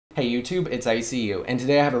Hey YouTube, it's ICU, and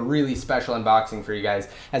today I have a really special unboxing for you guys.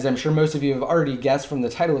 As I'm sure most of you have already guessed from the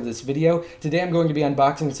title of this video, today I'm going to be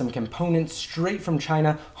unboxing some components straight from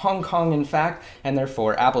China, Hong Kong in fact, and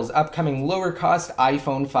therefore Apple's upcoming lower cost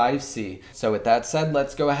iPhone 5C. So with that said,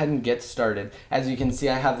 let's go ahead and get started. As you can see,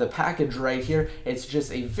 I have the package right here. It's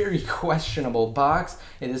just a very questionable box.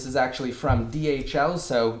 This is actually from DHL,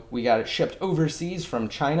 so we got it shipped overseas from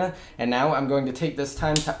China, and now I'm going to take this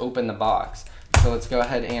time to open the box. So let's go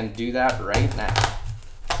ahead and do that right now.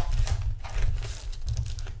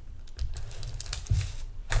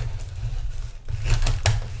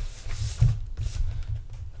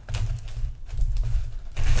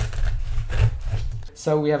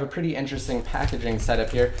 So we have a pretty interesting packaging setup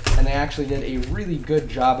here, and they actually did a really good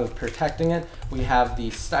job of protecting it. We have the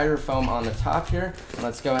styrofoam on the top here, and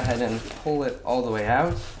let's go ahead and pull it all the way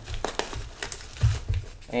out.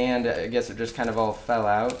 And I guess it just kind of all fell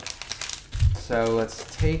out. So let's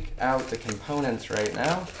take out the components right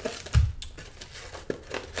now.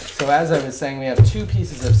 So as I was saying, we have two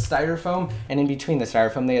pieces of styrofoam, and in between the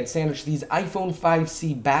styrofoam they had sandwiched these iPhone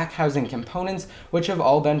 5C back housing components, which have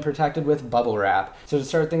all been protected with bubble wrap. So to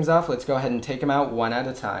start things off, let's go ahead and take them out one at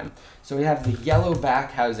a time. So we have the yellow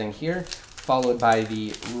back housing here, followed by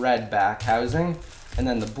the red back housing, and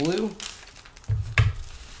then the blue,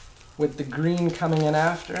 with the green coming in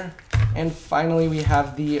after. And finally, we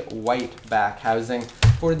have the white back housing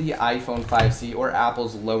for the iPhone 5C, or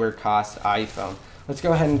Apple's lower cost iPhone. Let's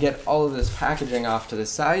go ahead and get all of this packaging off to the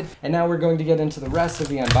side. And now we're going to get into the rest of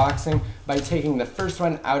the unboxing by taking the first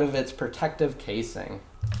one out of its protective casing.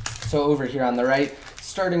 So over here on the right,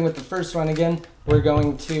 starting with the first one again, we're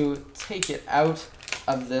going to take it out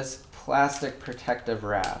of this plastic protective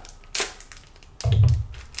wrap.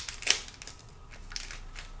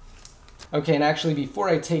 Okay, and actually before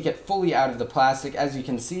I take it fully out of the plastic, as you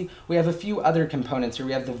can see, we have a few other components here.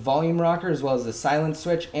 We have the volume rocker, as well as the silent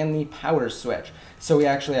switch and the power switch. So we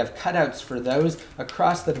actually have cutouts for those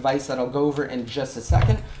across the device that I'll go over in just a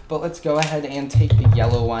second, but let's go ahead and take the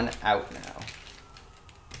yellow one out now.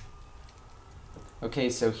 Okay,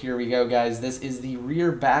 so here we go, guys. This is the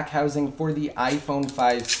rear back housing for the iPhone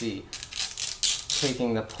 5C.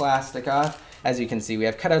 Taking the plastic off. As you can see, we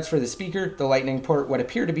have cutouts for the speaker, the lightning port, what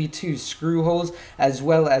appear to be two screw holes, as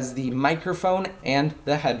well as the microphone and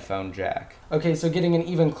the headphone jack. Okay, so getting an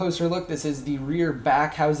even closer look, this is the rear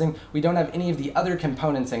back housing. We don't have any of the other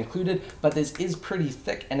components included, but this is pretty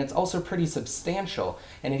thick and it's also pretty substantial.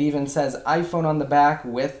 And it even says iPhone on the back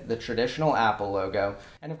with the traditional Apple logo.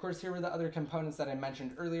 And of course, here were the other components that I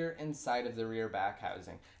mentioned earlier inside of the rear back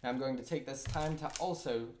housing. Now I'm going to take this time to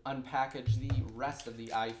also unpackage the rest of the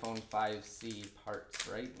iPhone 5C parts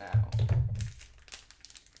right now.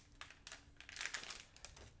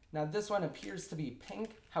 Now this one appears to be pink,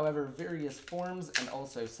 however various forums and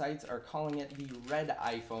also sites are calling it the red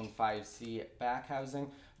iPhone 5C back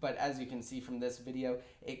housing, but as you can see from this video,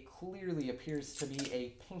 it clearly appears to be a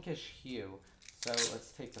pinkish hue. So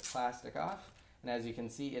let's take the plastic off, and as you can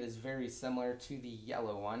see, it is very similar to the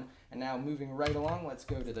yellow one. And now moving right along, let's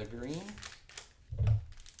go to the green.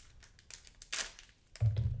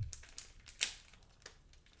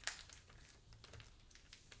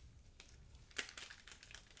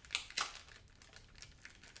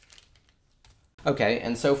 Okay,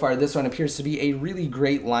 and so far this one appears to be a really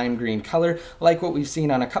great lime green color, like what we've seen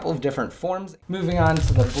on a couple of different forms. Moving on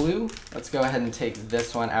to the blue, let's go ahead and take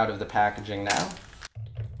this one out of the packaging now.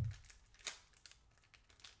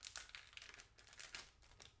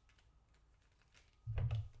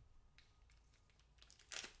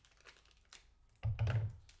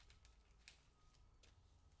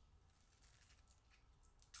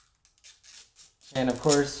 And of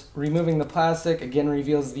course, removing the plastic again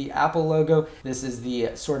reveals the Apple logo. This is the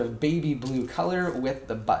sort of baby blue color with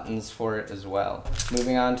the buttons for it as well.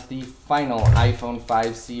 Moving on to the final iPhone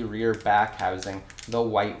 5C rear back housing, the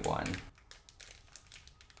white one.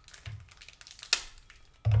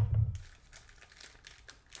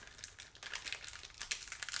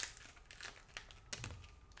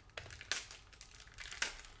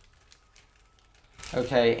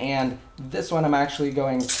 Okay, and this one I'm actually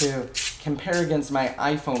going to compare against my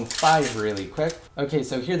iPhone 5 really quick. Okay,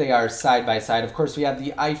 so here they are side by side. Of course, we have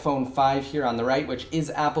the iPhone 5 here on the right, which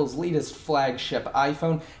is Apple's latest flagship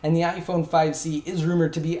iPhone, and the iPhone 5C is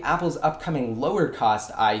rumored to be Apple's upcoming lower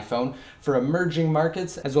cost iPhone for emerging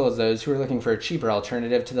markets, as well as those who are looking for a cheaper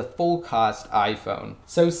alternative to the full cost iPhone.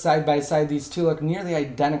 So side by side, these two look nearly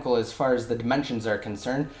identical as far as the dimensions are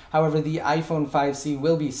concerned. However, the iPhone 5C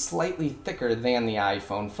will be slightly thicker than the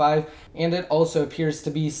iPhone 5, and it also appears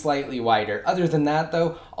to be slightly wider. Other than that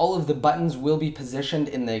though, all of the buttons will be positioned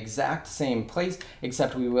in the exact same place,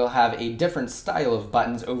 except we will have a different style of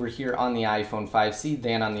buttons over here on the iPhone 5C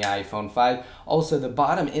than on the iPhone 5. Also, the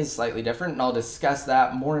bottom is slightly different, and I'll discuss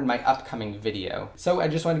that more in my upcoming video. So I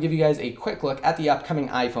just want to give you guys a quick look at the upcoming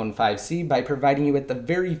iPhone 5C by providing you with the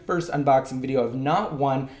very first unboxing video of not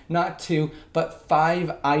one, not two, but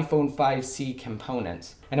 5 iPhone 5C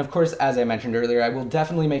components. And of course, as I mentioned earlier, I will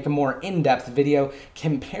definitely make a more in-depth video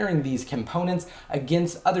comparing these components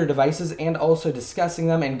against other devices and also discussing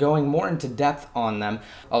them and going more into depth on them.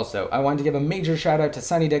 Also, I wanted to give a major shout out to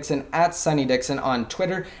Sunny Dixon at Sunny Dixon on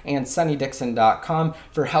Twitter and sunnydixon.com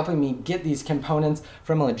for helping me get these components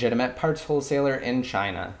from a legitimate parts wholesaler in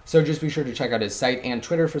China. So just be sure to check out his site and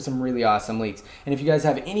Twitter for some really awesome leaks. And if you guys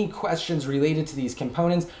have any questions related to these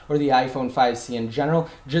components or the iPhone 5C in general,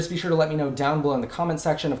 just be sure to let me know down below in the comment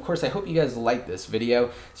section. Of course, I hope you guys liked this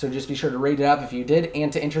video, so just be sure to rate it up if you did,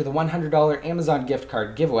 and to enter the $100 Amazon gift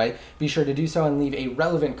card giveaway, be sure to do so and leave a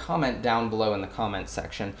relevant comment down below in the comments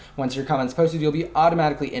section. Once your comment's posted, you'll be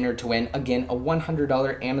automatically entered to win, again, a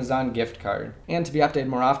 $100 Amazon gift card. And to be updated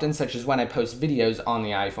more often, such as when I post videos on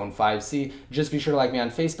the iPhone 5C, just be sure to like me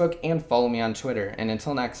on Facebook and follow me on Twitter. And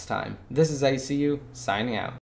until next time, this is ICU, signing out.